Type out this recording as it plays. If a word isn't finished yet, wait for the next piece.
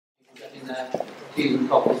taking their keys and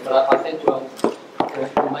copies, but I think we'll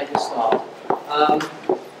make a start.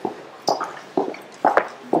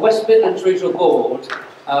 The West Midlands Regional Board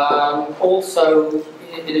also,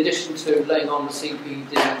 in addition to laying on the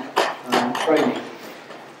CPD training,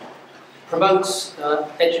 promotes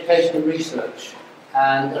education and research.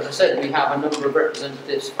 And as I said, we have a number of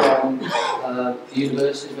representatives from the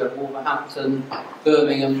universities. We have Wolverhampton,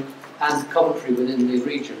 Birmingham and Coventry within the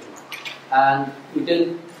region. And we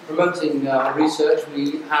did promoting research.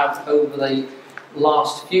 We have, over the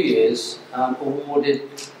last few years, awarded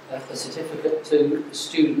a certificate to a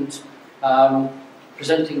student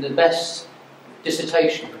presenting the best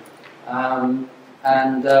dissertation in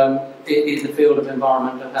the field of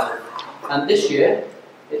environmental health. And this year,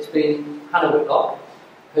 it's been Hannah Whitlock,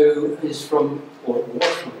 who is from, or was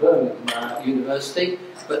from Birmingham University,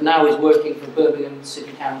 but now is working for Birmingham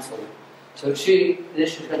City Council. So she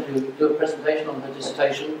initially is going to do a presentation on her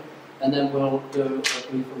dissertation, and then we'll do a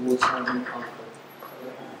brief award ceremony after.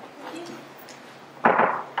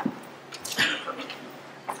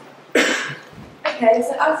 Okay,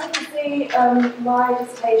 so as you can see, my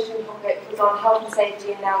dissertation topic was on health and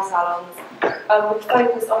safety in nail salons, which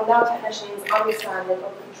focused on nail technicians' understanding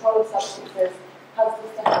of the control of substances,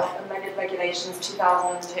 hazardous to health, and amended regulations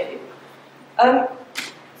 2002.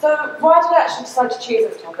 So why did I actually decide to choose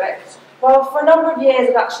this topic? Well, for a number of years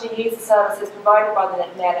I've actually used the services provided by the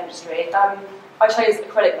nail industry. I chose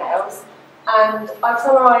acrylic nails, and I've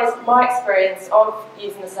summarised my experience of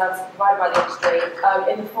using the services provided by the industry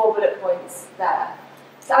in the 4 bullet points there.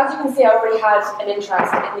 So as you can see, I already had an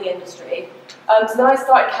interest in the industry. So then I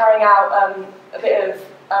started carrying out a bit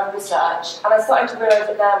of research, and I started to realise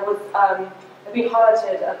that there been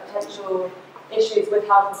highlighted potential issues with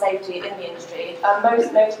health and safety in the industry.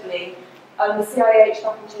 Most notably, the CIEH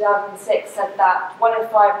back in 2006 said that 1 in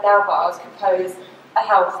 5 nail bars could pose a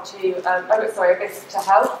risk to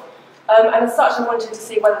health. And as such, I wanted to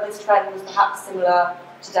see whether this trend was perhaps similar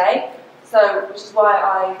today, which is why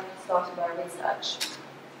I started my research.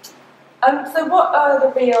 So what are the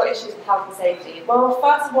real issues with health and safety? Well,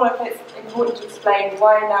 first of all, I think it's important to explain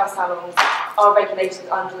why nail salons are regulated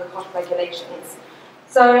under the CIEH regulations.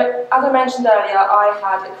 So, as I mentioned earlier, I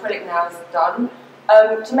had acrylic nails done.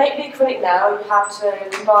 To make the acrylic nail, you have to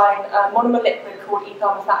combine a monomer liquid called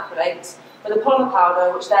ethyl methacrylate with a polymer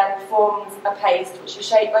powder, which then forms a paste which you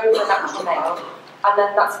shape over a natural nail, and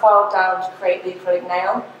then that's filed down to create the acrylic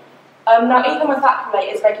nail. Now, ethyl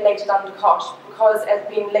methacrylate is regulated under CIEH because it's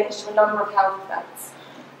been linked to a number of health effects,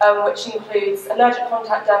 which includes allergic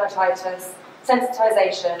contact dermatitis,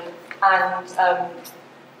 sensitization, and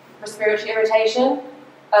respiratory irritation.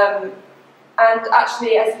 And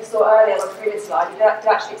actually, as you saw earlier on the previous slide, you did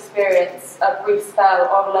actually experience a brief spell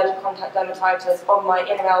of allergic contact dermatitis on my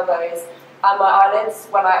inner elbows and my eyelids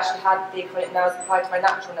when I actually had the acrylic nails applied to my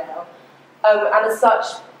natural nail. And as such,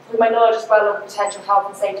 with my knowledge as well of the potential health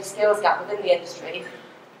and safety skills gap within the industry,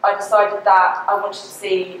 I decided that I wanted to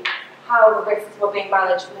see how the risks were being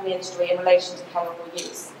managed within the industry in relation to chemical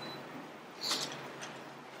use.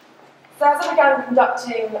 So as I began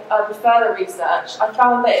conducting further research, I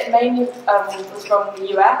found that it mainly was from the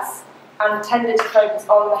US and tended to focus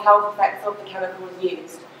on the health effects of the chemicals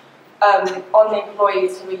used on the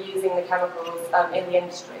employees who were using the chemicals in the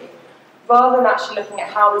industry, rather than actually looking at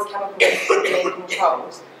how these chemicals were being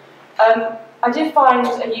controlled. I did find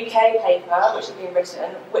a UK paper which had been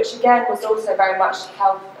written, which again was also very much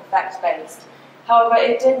health effects based. However,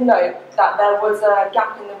 it did note that there was a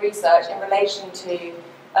gap in the research in relation to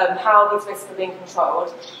how these risks are being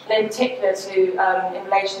controlled, and in particular in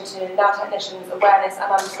relation to nail technicians' awareness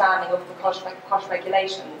and understanding of the CIEH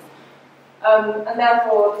regulations. And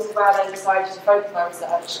therefore, this is where I then decided to focus my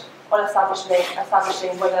research on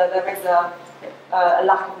establishing whether there is a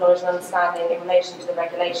lack of knowledge and understanding in relation to the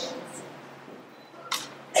regulations.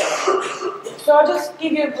 So I'll just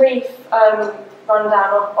give you a brief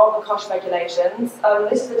rundown of the CIEH regulations.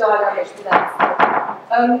 This is the diagram which we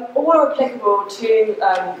then all are applicable to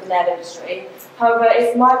the nail industry. However,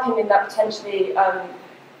 it's my opinion that potentially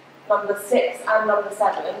number 6 and number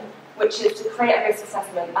 7, which is to create a risk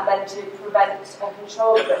assessment and then to prevent and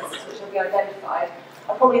control the risks which will be identified,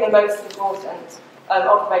 are probably the most important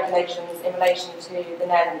of the regulations in relation to the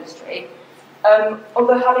nail industry.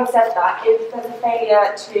 Although having said that, if there's a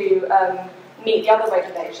failure to meet the other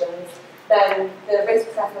regulations, then the risk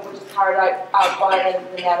assessment which is carried out by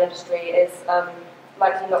the nail industry is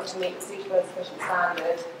likely not to meet the suitable and sufficient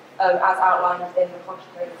standard as outlined in the CIEH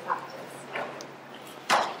code of practice.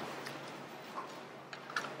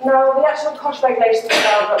 Now, the actual CIEH regulations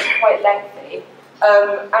themselves are quite lengthy,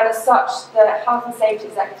 And as such, the Health and Safety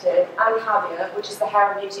Executive and HABIA, which is the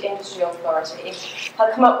Hair and Beauty Industry Authority,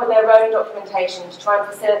 have come up with their own documentation to try and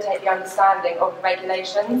facilitate the understanding of the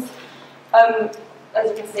regulations. As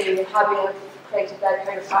you can see, the HABIA created their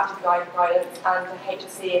code of practice guidance, and the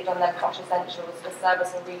HSE have done their Crush Essentials for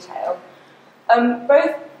service and retail.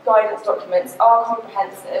 Both guidance documents are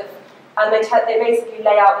comprehensive, and they basically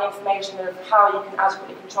lay out the information of how you can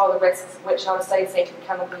adequately control the risks which are associated with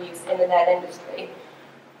chemical use in the nail industry.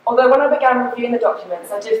 Although when I began reviewing the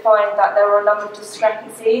documents, I did find that there were a number of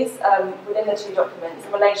discrepancies within the two documents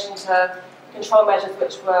in relation to control measures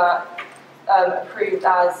which were approved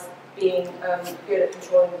as being good at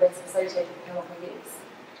controlling the risks associated with chemical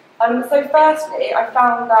use. So firstly, I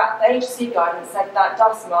found that the HSE guidance said that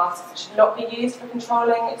dust masks should not be used for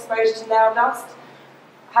controlling exposure to nail dust.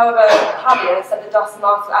 However, HABIA said the dust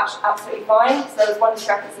masks were absolutely fine, so there was one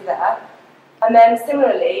discrepancy there. And then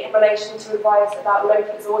similarly, in relation to advice about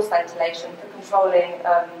local exhaust ventilation for controlling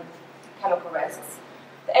chemical risks,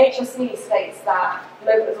 the HSE states that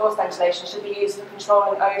local exhaust ventilation should be used for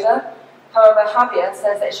controlling odour. However, HABIA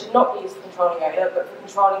says that it should not be used for controlling odour, but for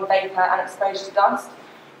controlling vapour and exposure to dust.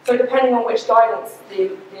 So depending on which guidance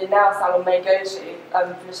the nail salon may go to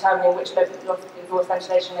for determining which local exhaust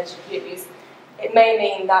ventilation they should use, it may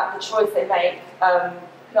mean that the choice they make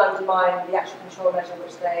could undermine the actual control measure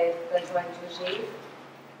which they're trying to achieve.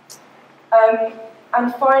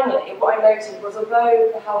 And finally, what I noted was, although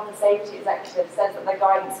the Health and Safety Executive says that their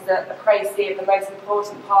guidance is a précis of the most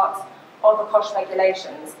important parts of the COSH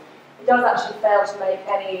regulations, it does actually fail to make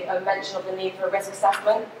any mention of the need for a risk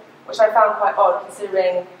assessment, which I found quite odd,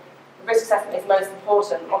 considering the risk assessment is most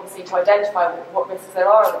important, obviously, to identify what risks there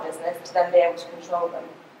are in the business, to then be able to control them.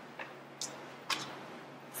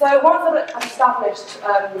 So once I've established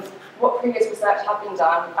what previous research had been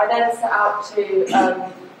done, I then set out to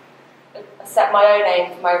set my own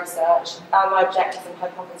aim for my research and my objectives and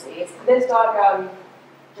hypotheses. This diagram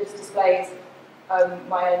just displays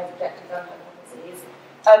my own objectives and hypotheses.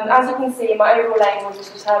 As you can see, my overall aim was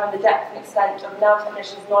to determine the depth and extent of nail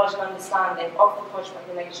technicians' knowledge and understanding of the COSH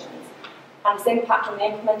regulations and its impact on the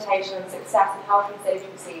implementation and success of health and safety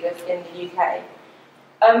procedures in the UK.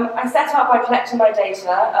 I set out by collecting my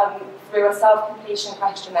data through a self-completion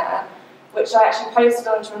questionnaire, which I actually posted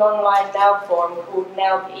onto an online nail forum called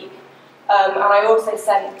NailPeak. And I also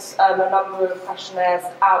sent a number of questionnaires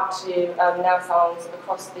out to nail salons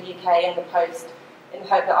across the UK in the post, in the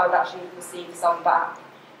hope that I would actually receive some back.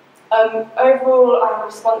 Overall, I have a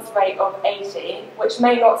response rate of 80, which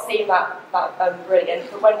may not seem that brilliant,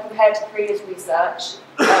 but when compared to previous research,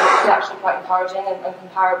 it is actually quite encouraging and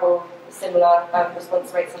comparable with similar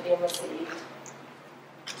response rates have been received.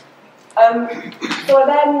 So I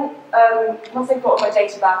then, once I got my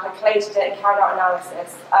data back, I collated it and carried out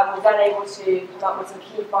analysis, and was then able to come up with some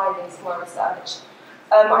key findings from my research.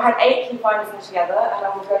 I had 8 key findings altogether, and I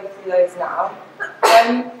will go through those now.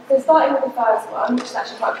 So starting with the first one, which is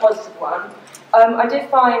actually quite a positive one, I did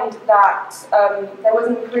find that there was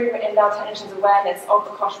an improvement in nail technicians' awareness of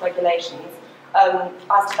the COSH regulations,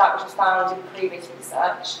 as to that which was found in previous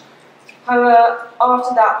research. However,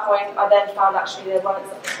 after that point, I then found actually there weren't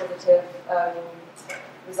such positive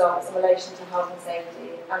results in relation to health and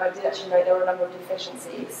safety, and I did actually know there were a number of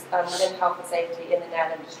deficiencies within health and safety in the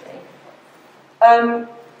nail industry.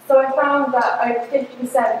 So I found that over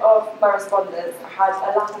 50% of my respondents had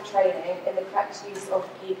a lack of training in the correct use of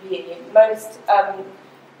PPE, most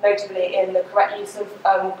notably in the correct use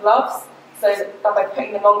of gloves, so that by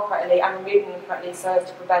putting them on correctly and removing them correctly so as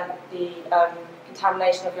to prevent the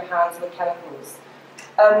contamination of your hands with chemicals.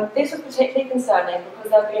 This was particularly concerning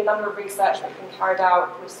because there had been a number of research that had been carried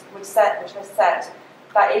out which has said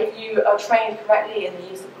that if you are trained correctly in the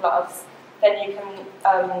use of gloves, then you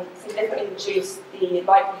can significantly reduce the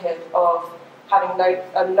likelihood of having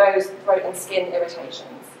nose, throat and skin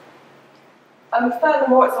irritations.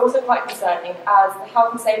 Furthermore, it's also quite concerning as the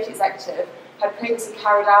Health and Safety Executive had previously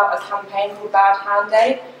carried out a campaign called Bad Hand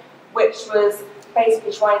Day, which was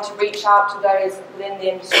basically trying to reach out to those within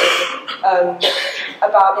the industry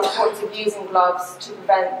about the importance of using gloves to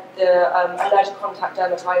prevent the allergic contact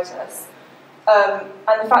dermatitis.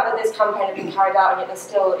 And the fact that this campaign had been carried out and yet there's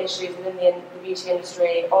still issues within the beauty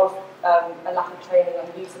industry of a lack of training on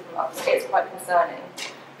the use of gloves, it's quite concerning.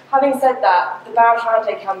 Having said that, the Bad Hand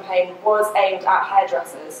Day campaign was aimed at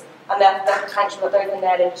hairdressers, and there's the potential that those in the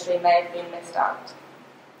nail industry may have been missed out.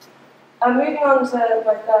 Moving on to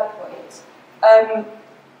my third point,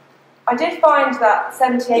 I did find that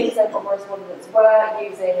 78% of my respondents were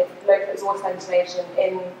using local exhaust ventilation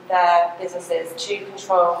in their businesses to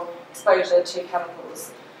control exposure to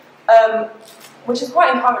chemicals. which is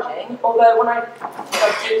quite encouraging, although when I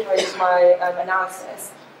dug deeper into my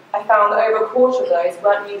analysis, I found that over a quarter of those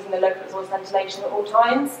weren't using the local exhaust ventilation at all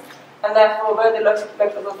times, and therefore, although the local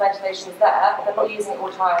exhaust ventilation is there, they're not using it at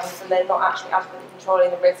all times, and they're not actually adequately controlling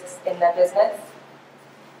the risks in their business.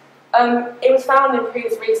 It was found in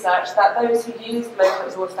previous research that those who used local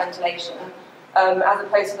exhaust ventilation, as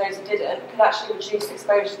opposed to those who didn't, could actually reduce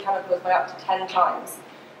exposure to chemicals by up to 10 times.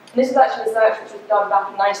 And this is actually research which was done back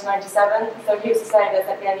in 1997, so who's to say there's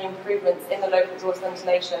going to be any improvements in the local exhaust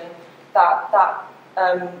ventilation, that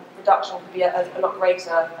reduction could be a lot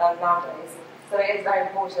greater nowadays. So it is very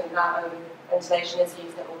important that ventilation is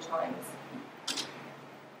used at all times.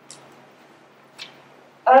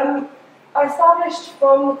 I established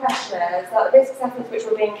from the questionnaires that the risk assessments which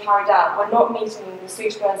were being carried out were not meeting the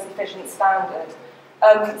suitable and sufficient standard,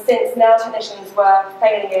 since nail technicians were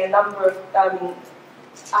failing in a number of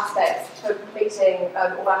aspects to completing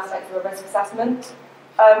all aspects of a risk assessment.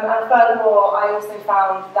 And furthermore, I also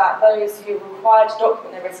found that those who were required to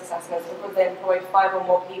document their risk assessments because they employed 5 or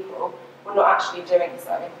more people were not actually doing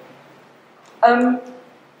so. Moving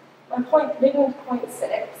on to point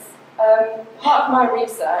 6, part of my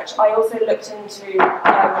research, I also looked into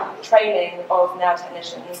training of nail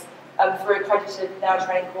technicians through accredited nail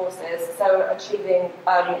training courses, so achieving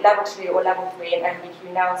level 2 or level 3 in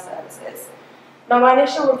MBQ nail services. Now, my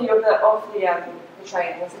initial review of the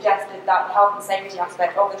training suggested that the health and safety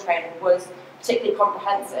aspect of the training was particularly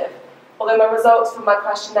comprehensive, although my results from my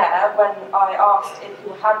questionnaire, when I asked if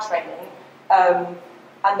people had training,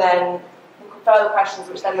 and then further questions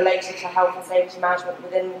which then related to health and safety management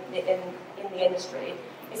within in the industry,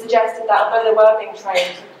 it suggested that although they were being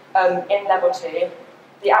trained in level 2,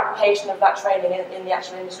 the application of that training in the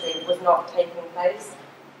actual industry was not taking place.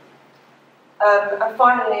 And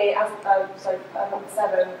finally, number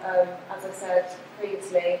 7, as I said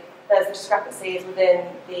previously, there's discrepancies within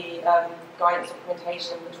the guidance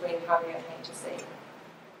documentation between Habio and HSE.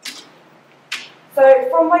 So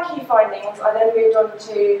from my key findings, I then moved on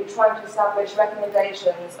to trying to establish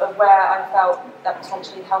recommendations of where I felt that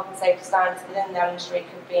potentially health and safety standards within the industry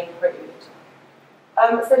could be improved.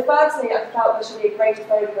 So firstly, I felt there should be a greater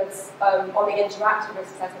focus on the interactive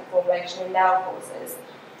risk assessment formulation in nail courses.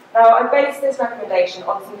 Now, I based this recommendation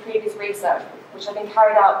on some previous research which had been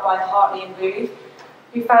carried out by Hartley and Booth,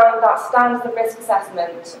 who found that standards of risk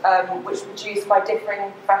assessment, which were produced by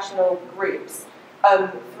differing professional groups,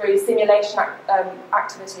 through simulation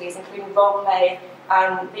activities, including role play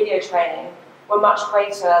and video training, were much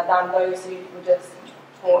greater than those who were just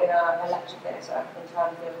taught in a lecture theatre in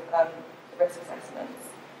terms of the risk assessments.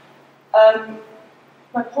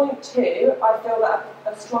 My point 2, I feel that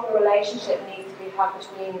a stronger relationship needs to be had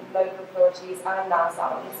between local authorities and nail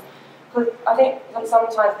salons. Because I think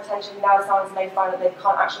sometimes potentially nail salons may find that they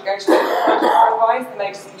can't actually go to local authorities for advice, they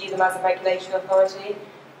may just view them as a regulatory authority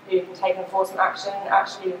who can take enforcement action.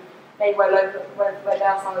 Actually, maybe where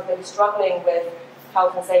nail salons may be struggling with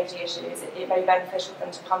health and safety issues, it may be beneficial for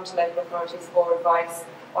them to come to local authorities for advice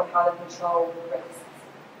on how to control the risks.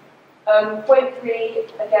 Point 3,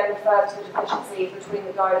 again, refers to the deficiencies between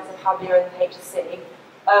the guidance of Habio and the HSE.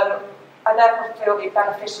 I therefore feel it would be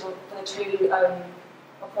beneficial for the two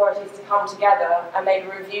authorities to come together and maybe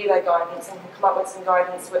review their guidance and come up with some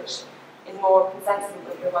guidance which is more consensus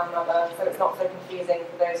with one another, so it's not so confusing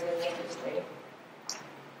for those within the industry.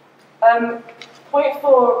 Point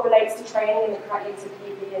 4 relates to training and the correct use of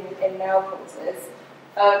PPE in nail courses.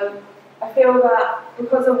 I feel that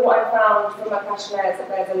because of what I found from my questionnaires that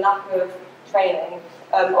there's a lack of training,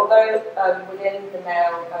 although within the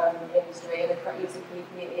nail industry and the correct use of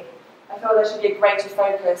PPE, I feel there should be a greater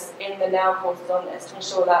focus in the nail courses on this to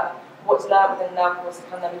ensure that what's learned within the nail course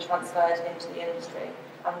can then be transferred into the industry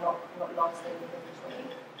and not lost in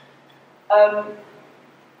between.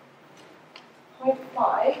 Point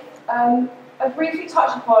 5. I briefly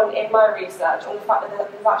touched upon in my research on the fact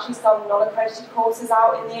that there's actually some non-accredited courses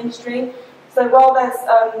out in the industry. So while there's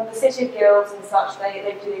the City of Guilds and such, they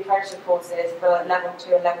do the accredited courses for level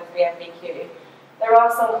 2 and level 3 MBQ. There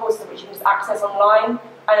are some courses which you can just access online,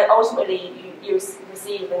 and ultimately you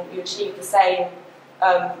receive and you achieve the same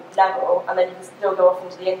level, and then you can still go off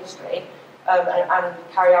into the industry and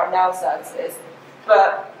carry out nail services.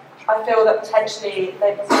 But I feel that potentially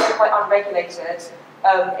they're quite unregulated.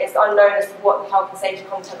 It's unknown as to what the health and safety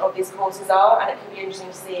content of these courses are, and it can be interesting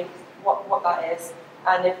to see what that is,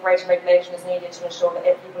 and if greater regulation is needed to ensure that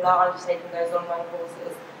if people are undertaking those online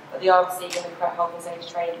courses, that they are receiving the correct health and safety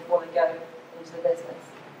training before they go into the business.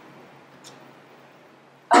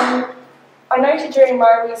 I noted during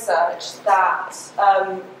my research that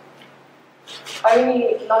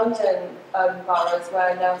only London boroughs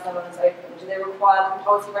where nail salons open do they require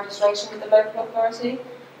compulsory registration with the local authority.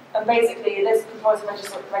 And basically, this compulsory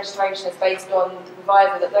registration is based on the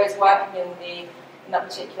proviso that those working in that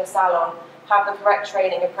particular salon have the correct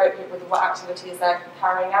training appropriate with what activities they're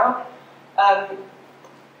carrying out.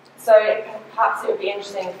 So perhaps it would be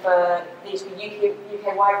interesting for there to be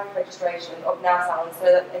UK-wide registration of nail salons so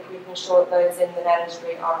that if we can ensure that those in the nail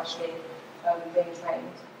industry are actually being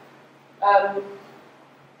trained. I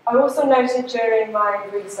also noted during my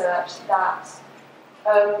research that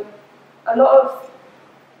a lot of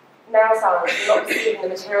nail salons are not receiving the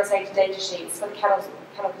material safety data sheets for the chemicals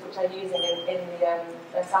which they're using in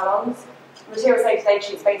their salons. The material safety data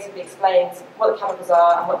sheets basically explains what the chemicals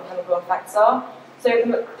are and what the chemical effects are. So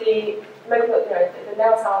the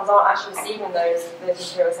nail salons aren't actually receiving those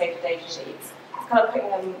material safety data sheets. It's kind of putting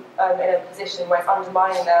them in a position where it's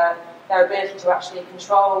undermining their ability to actually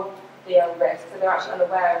control the risks, so they're actually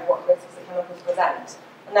unaware of what risks the chemicals present.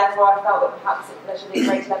 And therefore I felt that perhaps there should be a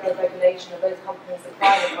greater level of regulation of those companies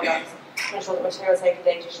supplying the products to ensure that material safety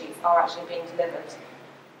data sheets are actually being delivered.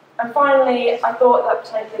 And finally, I thought that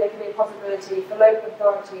potentially there could be a possibility for local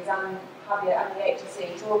authorities and the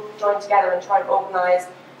HSC to all join together and try and organise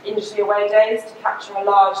industry away days to capture a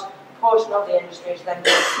large portion of the industry to then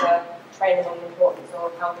use for training on the importance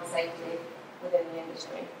of health and safety within the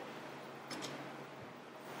industry.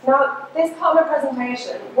 Now, this part of my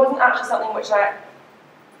presentation wasn't actually something which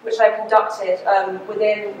I conducted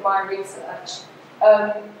within my research,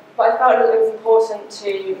 but I felt that it was important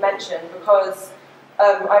to mention because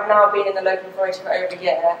I've now been in the local authority for over a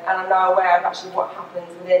year, and I'm now aware of actually what happens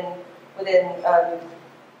within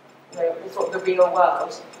sort of the real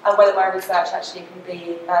world, and whether my research actually can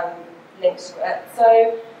be linked to it.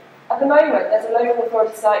 So, at the moment, there's a local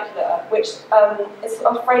authority circular which is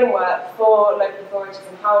a framework for local authorities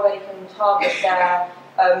and how they can target their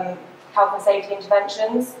health and safety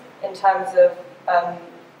interventions in terms of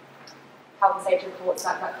health and safety reports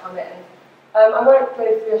that come in. I won't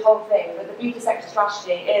go through the whole thing, but the beauty sector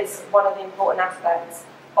strategy is one of the important aspects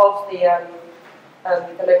of the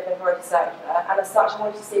local authority circular, and as such I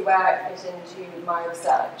wanted to see where it fits into my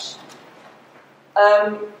research.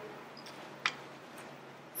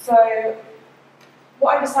 So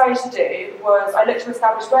what I decided to do was I looked to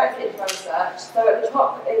establish where it fit into my research. So at the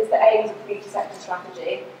top is the aims of the beauty sector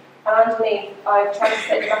strategy, and underneath I've tried to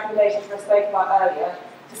set the recommendations I spoke about earlier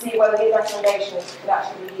to see whether these recommendations could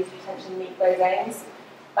actually be used to potentially meet those aims.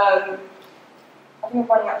 I think I'm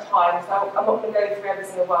running out of time, so I'm not going to go through every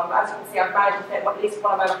single one, but as you can see, I've managed to fit at least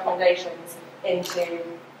one of my recommendations into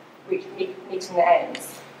meeting the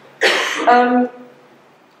aims.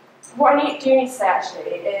 What I do need to say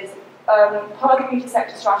actually is part of the beauty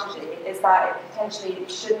sector strategy is that it potentially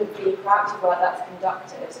shouldn't be proactive work that's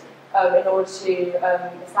conducted in order to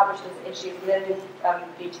establish those issues within the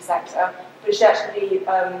beauty sector, but it should actually be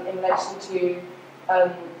in relation to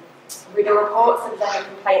reader reports and any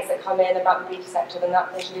complaints that come in about the beauty sector, then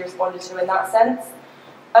that they should be responded to in that sense.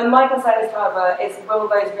 My concern is, however, is will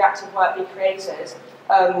those reactive work be created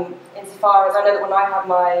insofar as I know that when I had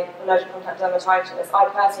my allergic contact dermatitis, I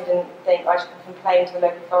personally didn't think I should complain to the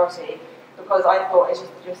local authority because I thought it's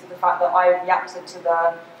just the fact that I reacted to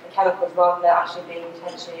the chemicals rather than actually being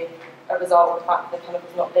potentially a result of the fact that the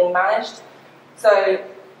chemicals not being managed. So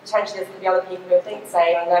potentially there could be other people who think the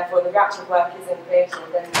same, and therefore the reactive work isn't created,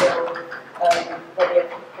 then there'll be a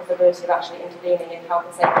possibility of actually intervening in health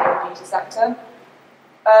and safety in the beauty sector.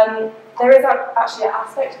 There is actually an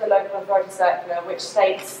aspect of the local authority circular which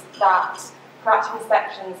states that proactive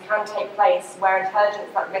inspections can take place where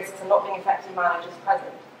intelligence that risks are not being effectively managed is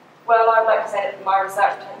present. Well, I'd like to say that my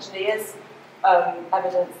research potentially is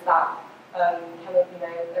evidence that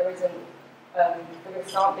there isn't the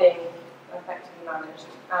risks aren't being effectively managed,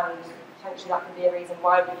 and potentially that could be a reason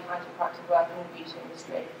why we can do proactive work in the beauty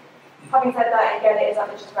industry. Having said that, again, it is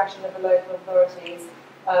at the discretion of the local authorities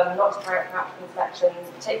not to carry out proactive inspections,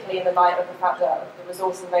 particularly in the light of the fact that the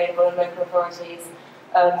resources available in local authorities,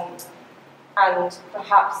 and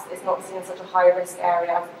perhaps it's not seen as such a high-risk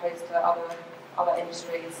area as opposed to other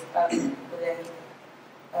industries within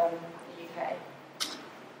the UK.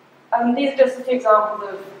 These are just a few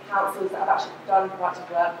examples of councils that have actually done proactive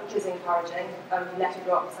work, which is encouraging. Letter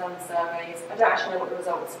drops and surveys. I don't actually know what the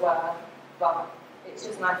results were, but it's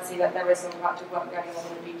just nice to see that there is some proactive work going on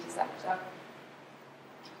in the beauty sector.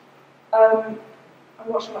 I'm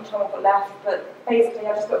not sure how much time I've got left, but basically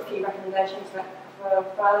I've just got a few recommendations for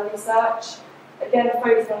further research. Again,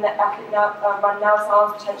 focusing on the ethnic nail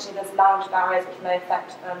salons, potentially there's language barriers which may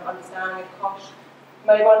affect understanding of COSH.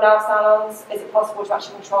 Mobile nail salons, is it possible to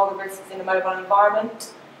actually control the risks in a mobile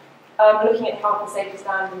environment? looking at health and safety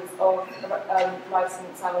standards of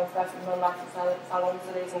licensed salons versus non-licensed salons,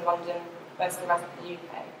 so these in London versus the rest of the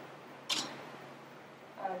UK.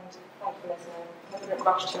 And thank you for listening. I didn't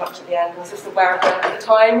rush too much at the end, I was just aware of it at the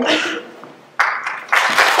time.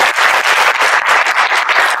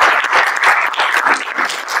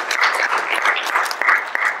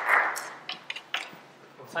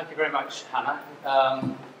 Thank you very much, Hannah.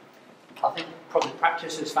 I think probably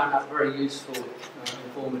practitioners found that very useful,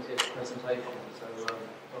 informative presentation, so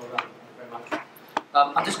well done. Thank you very much.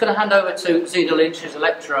 I'm just going to hand over to Zena Lynch, who's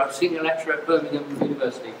a senior lecturer at Birmingham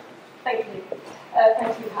University. Thank you.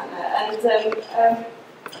 Thank you, Hannah. And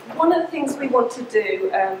one of the things we want to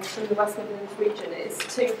do from the West Midlands region is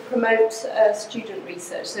to promote student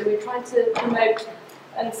research. So we're trying to promote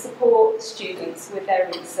and support students with their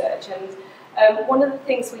research. And one of the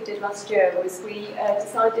things we did last year was we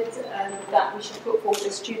decided that we should put forward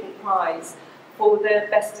a student prize for the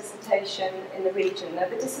best dissertation in the region. Now,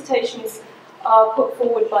 the dissertations are put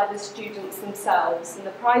forward by the students themselves, and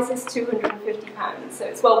the prize is £250, so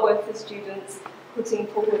it's well worth the students putting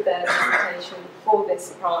forward their dissertation for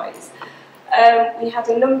this prize. We had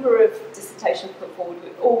a number of dissertations put forward,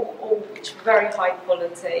 with all which were very high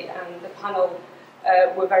quality, and the panel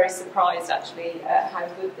were very surprised actually at how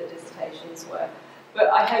good the dissertations were. But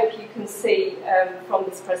I hope you can see from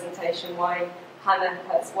this presentation why Hannah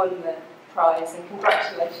has won the prize, and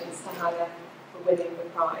congratulations to Hannah for winning the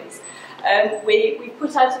prize. We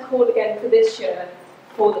put out a call again for this year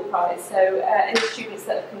for the prize, so any students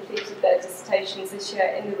that have completed their dissertations this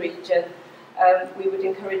year in the region, we would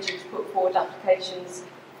encourage you to put forward applications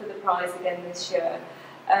for the prize again this year.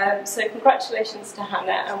 So congratulations to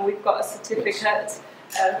Hannah, and we've got a certificate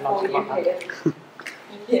for you here.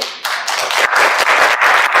 Thank you.